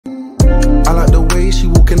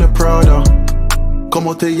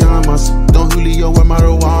cómo te llamas? Don Julio and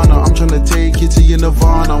marijuana. I'm tryna take you to your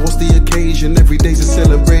Nirvana. What's the occasion? Every day's a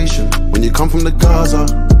celebration. When you come from the Gaza,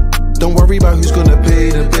 don't worry about who's gonna pay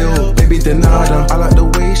the bill. Baby, de nada. I like the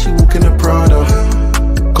way she walk in the Prada.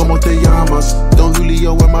 Cómo te llamas? Don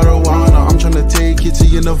Julio and marijuana. I'm tryna take you to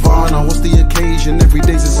your Nirvana. What's the occasion? Every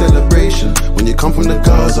day's a celebration. When you come from the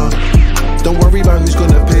Gaza, don't worry about who's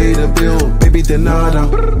gonna pay the bill. Baby, de nada.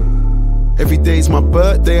 Every day's my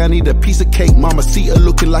birthday, I need a piece of cake. Mamacita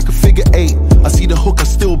looking like a figure 8. I see the hook, I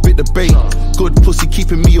still bit the bait. Good pussy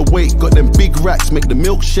keeping me awake. Got them big racks, make the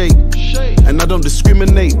milkshake. And I don't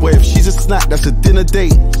discriminate, but if she's a snack, that's a dinner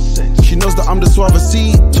date. She knows that I'm the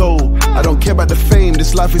suavecito. I don't care about the fame,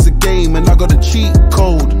 this life is a game. And I got a cheat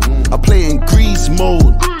code, I play in grease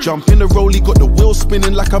mode. Jump in the rollie, got the wheel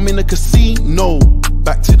spinning like I'm in a casino.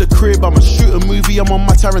 Back to the crib, I'ma shoot a movie, I'm on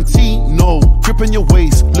my Tarantino. Grip on your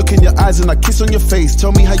waist, look in your eyes and I kiss on your face.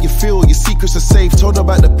 Tell me how you feel, your secrets are safe. Told her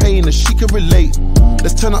about the pain and she can relate.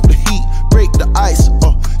 Let's turn up the heat, break the ice.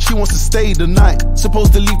 She wants to stay the night.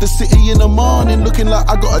 Supposed to leave the city in the morning, looking like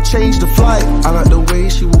I gotta change the flight. I like the way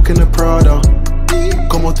she walk in the Prada.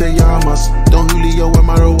 Cómo te llamas? Don Julio and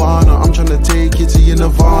marijuana. I'm tryna take you to your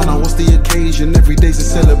Nirvana. What's the occasion? Every day's a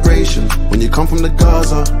celebration. When you come from the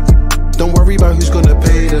Gaza, don't worry about who's gonna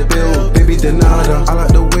pay the bill. Baby, de nada. I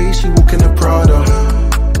like the way she walk in the Prada.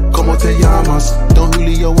 Cómo te llamas? Don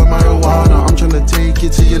Julio and marijuana. I'm tryna take you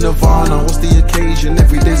to your Nirvana. What's the occasion?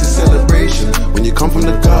 Every day's a celebration. When you come from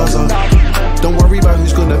the Gaza, don't worry about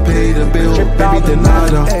who's gonna pay the bill. Baby, de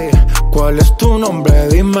nada. Hey, ¿cuál es tu nombre?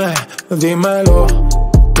 Dime, dímelo.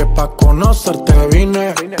 Que pa' conocerte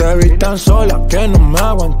vine. Te vi tan sola que no me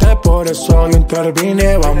aguanté, por eso yo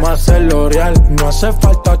intervine. Vamos a hacerlo real, no hace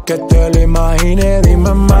falta que te lo imagine.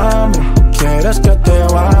 Dime, mami, quieres que te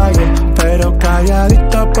vaya, pero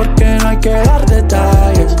calladita porque no hay que dar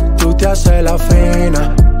detalles. Tú te haces la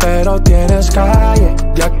fina, pero tienes calle.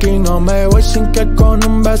 De aquí no me voy sin que con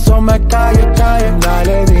un beso me calle.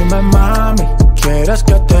 Dale, dime, mami, quieres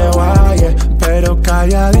que te vaya, pero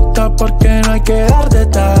calladita porque no hay que dar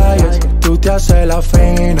detalles. Tú te haces la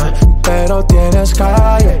fina, pero tienes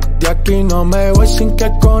calle. De aquí no me voy sin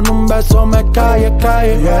que con un beso me calle.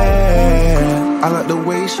 Yeah. I like the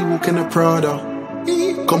way she walk in the Prada.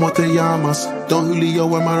 Cómo te llamas? Don Julio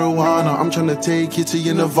and marijuana. I'm tryna take you to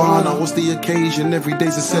your Nirvana. What's the occasion? Every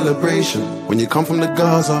day's a celebration. When you come from the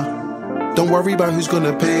Gaza, don't worry about who's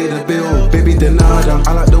gonna pay the bill. Baby, de nada.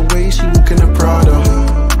 I like the way she walk in the Prada.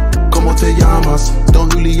 Cómo te llamas? Don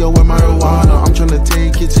Julio and marijuana. I'm tryna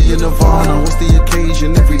take you to your Nirvana. What's the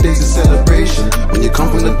occasion? Every day's a celebration. When you come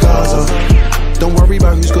from the Gaza, don't worry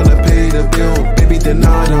about who's gonna pay the bill. Baby, de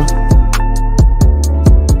nada.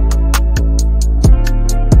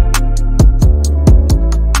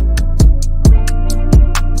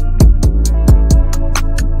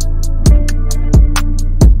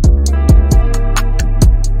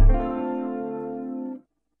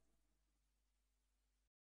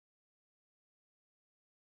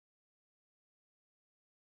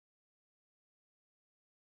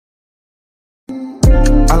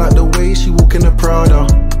 I like the way she walk in the Prada.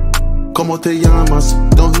 Cómo te llamas?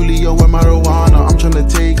 Don Julio and marijuana. I'm tryna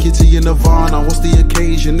take you to your Nirvana. What's the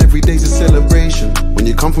occasion? Every day's a celebration. When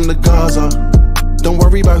you come from the Gaza, don't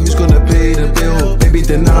worry about who's gonna pay the bill. Baby,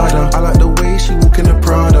 de nada. I like the way she walk in the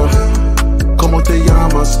Prada. Cómo te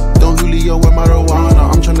llamas? Don Julio and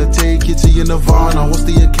marijuana. I'm tryna take you to your Nirvana. What's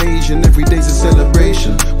the occasion? Every day's a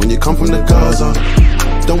celebration. When you come from the Gaza,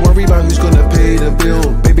 don't worry about who's gonna pay the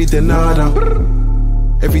bill. Baby, de nada.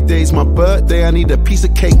 Every day's my birthday, I need a piece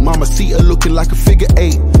of cake. Mamacita looking like a figure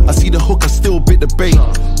 8. I see the hook, I still bit the bait.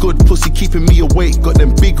 Good pussy keeping me awake. Got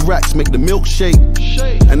them big racks, make the milkshake.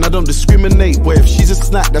 And I don't discriminate, but if she's a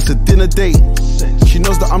snack, that's a dinner date. She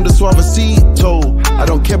knows that I'm the suavecito. I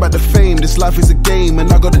don't care about the fame, this life is a game.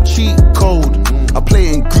 And I got a cheat code, I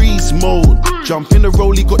play in grease mode. Jump in the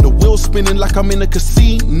rollie, got the wheel spinning like I'm in a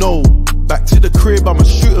casino. Back to the crib, I'ma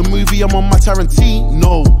shoot a movie, I'm on my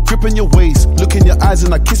Tarantino. Grip on your waist, look in your eyes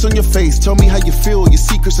and I kiss on your face. Tell me how you feel, your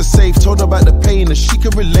secrets are safe. Told her about the pain and she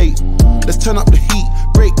can relate. Let's turn up the heat,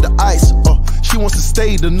 break the ice. She wants to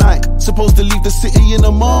stay the night. Supposed to leave the city in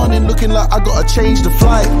the morning, looking like I gotta change the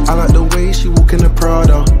flight. I like the way she walk in the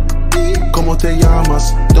Prada. Cómo te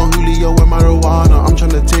llamas? Don Julio and marijuana. I'm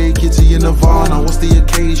tryna take you to your Nirvana. What's the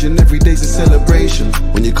occasion? Every day's a celebration.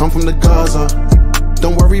 When you come from the Gaza,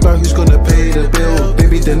 don't worry about who's gonna pay the bill.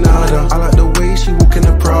 Baby, de nada. I like the way she walk in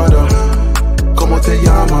the Prada. Cómo te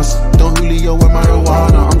llamas? Don Julio and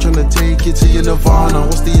marijuana. I'm tryna take you to your Nirvana.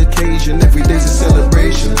 What's the occasion? Every day's a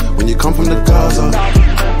celebration. When you come from the Gaza,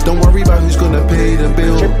 don't worry about who's gonna pay the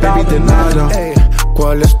bill. Baby, de nada. Hey,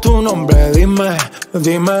 ¿cuál es tu nombre? Dime,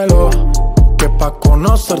 dímelo, que pa'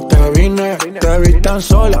 conocerte vine. Te vi tan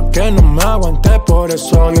sola que no me aguanté, por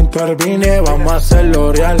eso yo intervine. Vamos a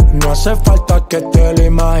hacerlo real, no hace falta que te lo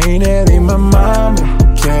imagine. Dime, mami,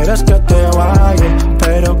 ¿quieres que te vaya?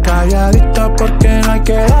 Pero calladita porque no hay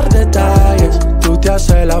que dar detalles. Tú te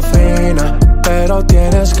haces la fina, pero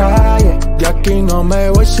tienes calle. De aquí no me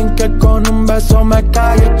voy sin que con un beso me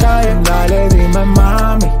calle. Dale, dime,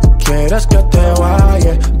 mami, ¿quieres que te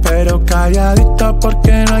vaya? Pero calladita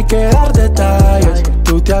porque no hay que dar detalles.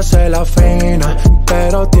 Tú te haces la fina,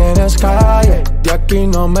 pero tienes calle. De aquí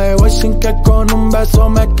no me voy sin que con un beso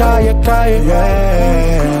me calle.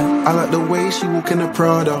 Yeah. I like the way she walk in the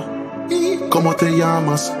Prada. ¿Cómo te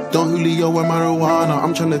llamas? Don Julio and marijuana.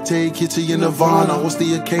 I'm tryna take you to your Nirvana. What's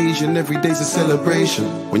the occasion? Every day's a celebration.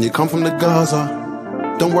 When you come from the Gaza,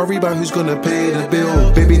 don't worry about who's gonna pay the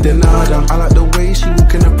bill. Baby, de nada. I like the way she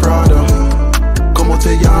walk in the Prada. ¿Cómo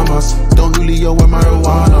te llamas? Don Julio and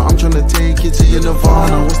marijuana. I'm tryna take you to your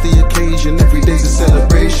Nirvana. What's the occasion? Every day's a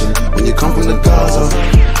celebration. When you come from the Gaza,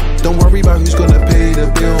 don't worry about who's gonna pay the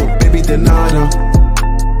bill. Baby, de nada.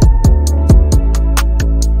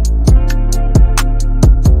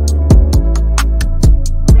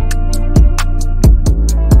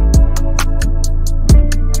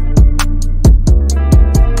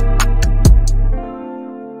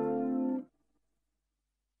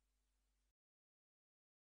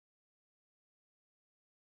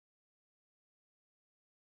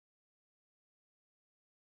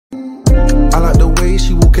 I like the way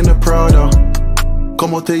she walk in the Prada.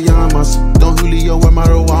 ¿Cómo te llamas? Don Julio and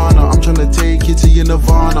marijuana. I'm tryna take you to your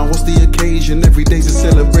Nirvana. What's the occasion? Every day's a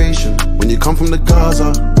celebration. When you come from the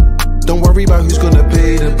Gaza, don't worry about who's gonna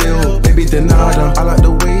pay the bill. Baby, de nada. I like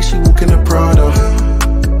the way she walk in the Prada.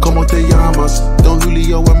 ¿Cómo te llamas? Don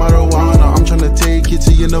Julio and marijuana. I'm tryna take you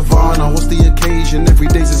to your Nirvana. What's the occasion? Every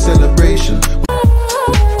day's a celebration.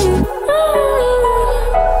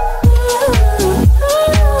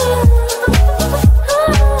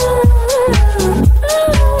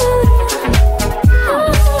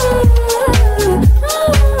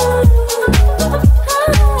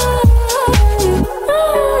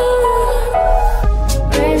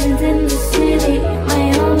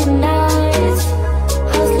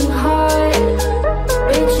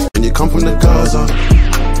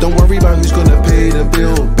 Don't worry about who's gonna pay the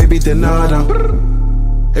bill. Baby, de nada.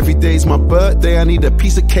 Every day's my birthday, I need a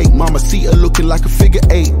piece of cake. Mama see her looking like a figure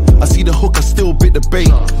 8. I see the hook, I still bit the bait.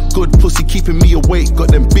 Good pussy keeping me awake. Got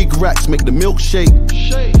them big racks, make the milkshake.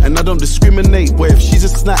 And I don't discriminate, but if she's a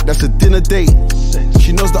snack, that's a dinner date.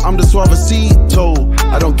 She knows that I'm the suavecito.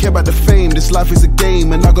 I don't care about the fame, this life is a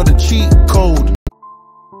game, and I got a cheat code.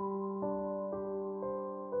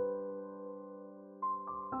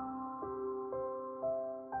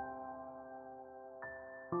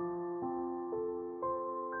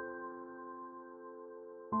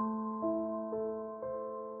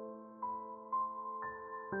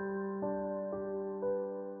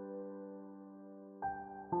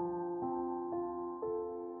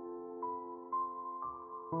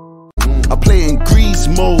 I play in grease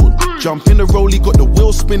mode. Jump in the rollie, got the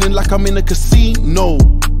wheel spinning like I'm in a casino.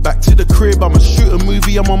 Back to the crib, I'ma shoot a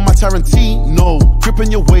movie, I'm on my Tarantino. Grip on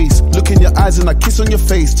your waist, look in your eyes and I kiss on your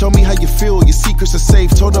face. Tell me how you feel, your secrets are safe.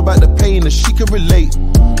 Told her about the pain and she can relate.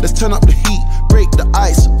 Let's turn up the heat, break the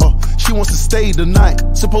ice. She wants to stay the night.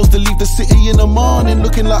 Supposed to leave the city in the morning,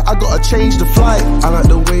 looking like I gotta change the flight. I like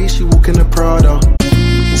the way she walk in the Prada.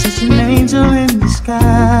 Such an angel in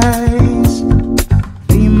disguise.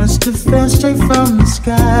 We must have fell straight from the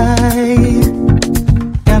sky.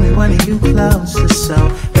 Got me wanting you closer, so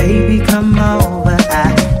baby come over.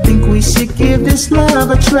 I think we should give this love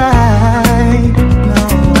a try. No,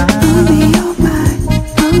 only your mind,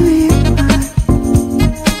 only your mind,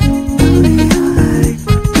 only your mind,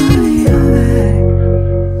 only your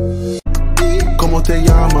mind. ¿Cómo te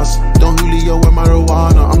llamas? Don Julio and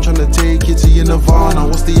marijuana. I'm tryna take you to your Nirvana.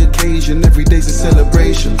 What's the occasion? Every day's a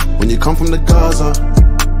celebration. When you come from the Gaza,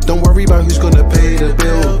 don't worry about who's gonna pay the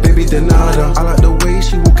bill. Baby, de nada. I like the way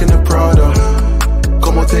she walk in the Prada.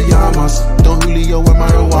 ¿Cómo te llamas? Don Julio and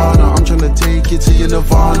marijuana. I'm tryna take you to your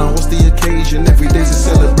Nirvana. What's the occasion? Every day's a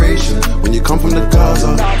celebration. When you come from the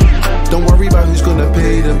Gaza, don't worry about who's gonna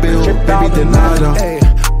pay the bill. Baby, de nada. Ey,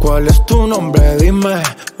 ¿cuál es tu nombre? Dime,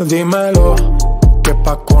 dímelo, que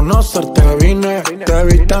pa' conocerte vine. Te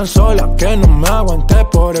vi tan sola que no me aguanté,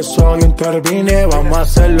 por eso yo intervine. Vamos a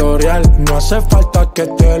hacerlo real, no hace falta que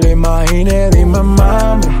te lo imagine. Dime,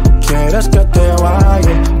 mami, ¿quieres que te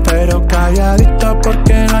vaya? Pero calladita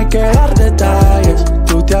porque no hay que dar detalles.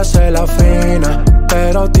 Tú te haces la fina,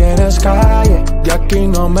 pero tienes calle. De aquí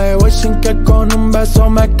no me voy sin que con un beso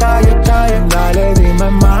me calle. Dale, dime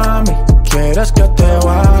mami, quieres que te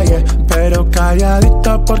vaya, pero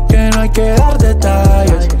calladita porque no hay que dar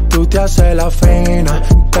detalles. Tú te haces la fina,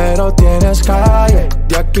 pero tienes calle.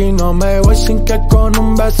 De aquí no me voy sin que con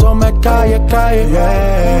un beso me calle.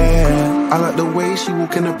 Yeah. I like the way she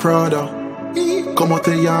walk in the Prada. Cómo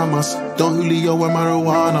te llamas? Don Julio and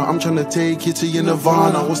marijuana. I'm tryna take you to your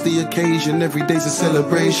Nirvana. What's the occasion? Every day's a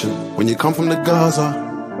celebration. When you come from the Gaza,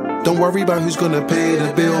 don't worry about who's gonna pay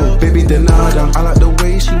the bill. Baby, de nada. I like the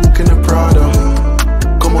way she walk in the Prada.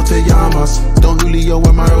 Cómo te llamas? Don Julio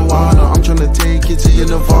and marijuana. I'm tryna take you to your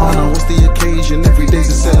Nirvana. What's the occasion? Every day's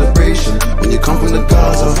a celebration. When you come from the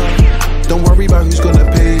Gaza, don't worry about who's gonna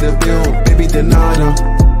pay the bill. Baby, de nada.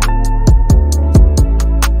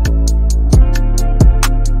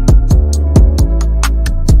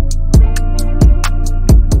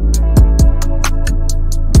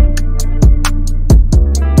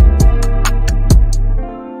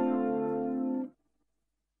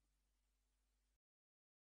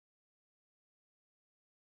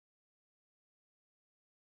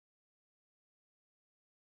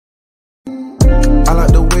 I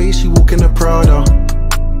like the way she walk in the Prada.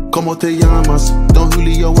 Cómo te llamas? Don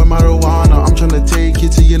Julio and marijuana. I'm tryna take you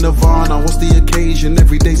to your Nirvana. What's the occasion?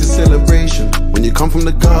 Every day's a celebration. When you come from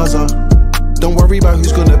the Gaza, don't worry about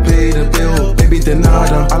who's gonna pay the bill. Baby, de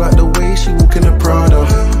nada. I like the way she walk in the Prada.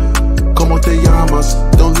 Cómo te llamas?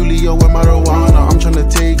 Don Julio and marijuana. I'm tryna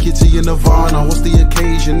take you to your Nirvana. What's the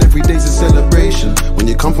occasion? Every day's a celebration. When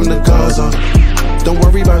you come from the Gaza, don't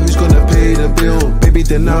worry about who's gonna pay the bill. Baby,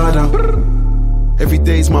 de nada. Every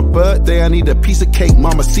day's my birthday, I need a piece of cake.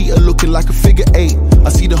 Mamacita looking like a figure 8. I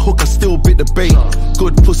see the hook, I still bit the bait.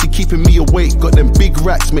 Good pussy keeping me awake. Got them big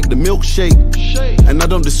racks, make the milkshake. And I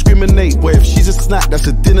don't discriminate, but if she's a snack, that's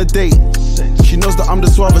a dinner date. She knows that I'm the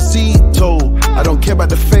suavecito. I don't care about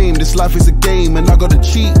the fame, this life is a game. And I got a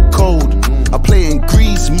cheat code, I play in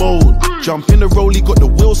grease mode. Jump in the rollie, got the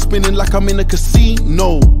wheel spinning like I'm in a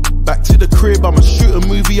casino. Back to the crib, I'ma shoot a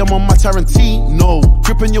movie, I'm on my Tarantino.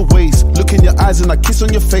 Grip on your waist, look in your eyes and I kiss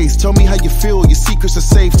on your face. Tell me how you feel, your secrets are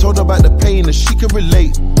safe. Told her about the pain and she can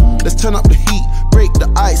relate. Let's turn up the heat, break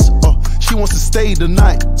the ice. She wants to stay the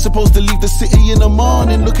night. Supposed to leave the city in the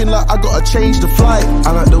morning, looking like I gotta change the flight.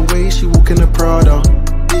 I like the way she walk in the Prada.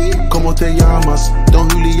 Cómo te llamas? Don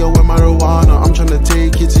Julio and marijuana. I'm tryna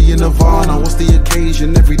take you to your Nirvana. What's the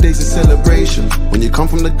occasion? Every day's a celebration. When you come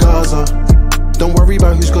from the Gaza, don't worry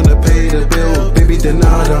about who's gonna pay the bill. Baby, de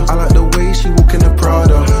nada. I like the way she walk in the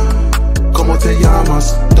Prada. Cómo te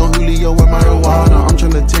llamas? Don Julio and marijuana. I'm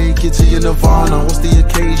tryna take you to your Nirvana. What's the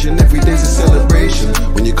occasion? Every day's a celebration.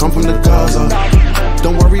 When you come from the Gaza,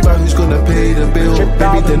 don't worry about who's gonna pay the bill.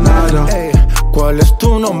 Baby, de nada. Hey, ¿cuál es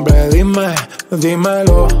tu nombre? Dime,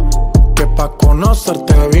 dímelo. Que pa'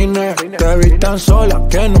 conocerte vine. Te vi tan sola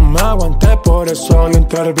que no me aguanté, por eso yo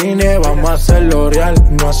intervine. Vamos a hacerlo real,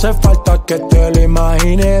 no hace falta que te lo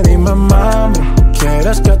imagine. Dime mami,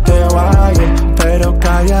 quieres que te vaya, pero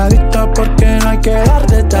calladita porque no hay que dar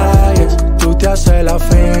detalles. Tú te haces la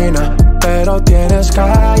fina, pero tienes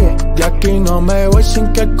calle. De aquí no me voy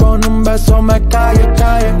sin que con un beso me calle.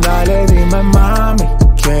 Dale, dime mami,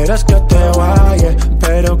 quieres que te vaya,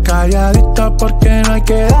 pero calladita porque no hay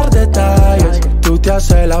que dar detalles. Tú te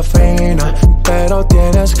haces la fina, pero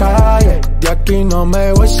tienes calle. De aquí no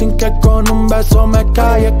me voy sin que con un beso me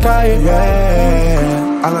calle.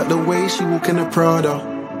 Yeah. I like the way she walk in the Prada.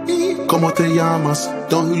 Cómo te llamas?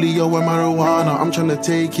 Don Julio and marijuana. I'm tryna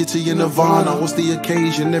take you to your Nirvana. What's the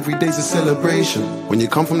occasion? Every day's a celebration. When you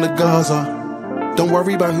come from the Gaza, don't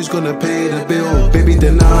worry about who's gonna pay the bill. Baby,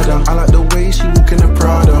 de nada. I like the way she walk in the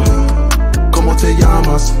Prada. Cómo te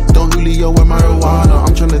llamas? Don Julio and marijuana.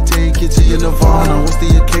 I'm tryna take you to your Nirvana. What's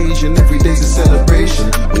the occasion? Every day's a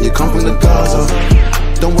celebration. When you come from the Gaza,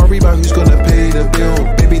 don't worry about who's gonna pay the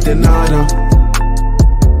bill. Baby, de nada.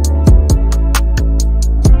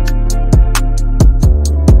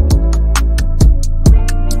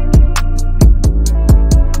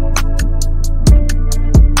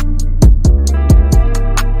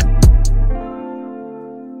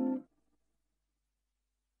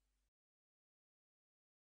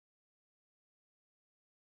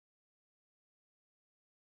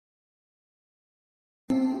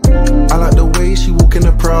 I like the way she walk in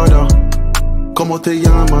the Prada. Cómo te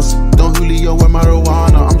llamas? Don Julio and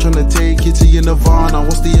marijuana. I'm tryna take you to your Nirvana.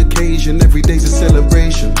 What's the occasion? Every day's a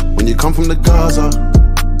celebration. When you come from the Gaza,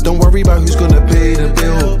 don't worry about who's gonna pay the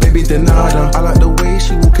bill. Baby, de nada. I like the way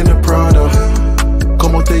she walk in the Prada.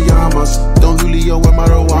 cómo te llamas? Don Julio and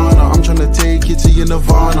marijuana. I'm tryna take you to your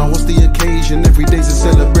Nirvana. What's the occasion? Every day's a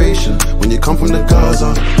celebration. When you come from the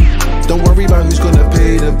Gaza, don't worry about who's gonna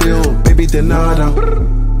pay the bill. Baby, de nada.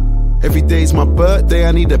 Every day's my birthday,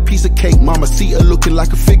 I need a piece of cake. Mama see her looking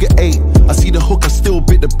like a figure 8. I see the hook, I still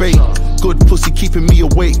bit the bait. Good pussy keeping me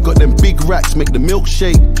awake. Got them big racks, make the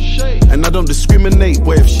milkshake. And I don't discriminate,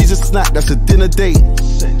 boy, if she's a snack, that's a dinner date.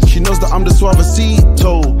 She knows that I'm the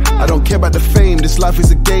suavecito. I don't care about the fame, this life is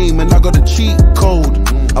a game. And I got a cheat code,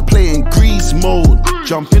 I play in grease mode.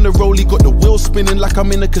 Jump in the rollie, got the wheel spinning like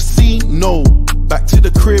I'm in a casino. Back to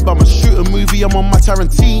the crib, I'ma shoot a movie, I'm on my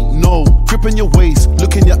Tarantino. Grip on your waist,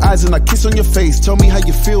 look in your eyes and I kiss on your face. Tell me how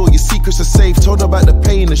you feel, your secrets are safe. Told her about the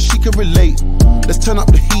pain and she can relate. Let's turn up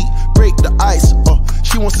the heat, break the ice.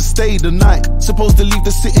 She wants to stay the night. Supposed to leave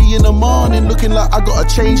the city in the morning, looking like I gotta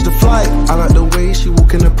change the flight. I like the way she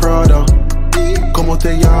walk in the Prada. Cómo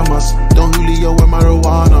te llamas? Don Julio and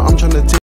marijuana. I'm tryna take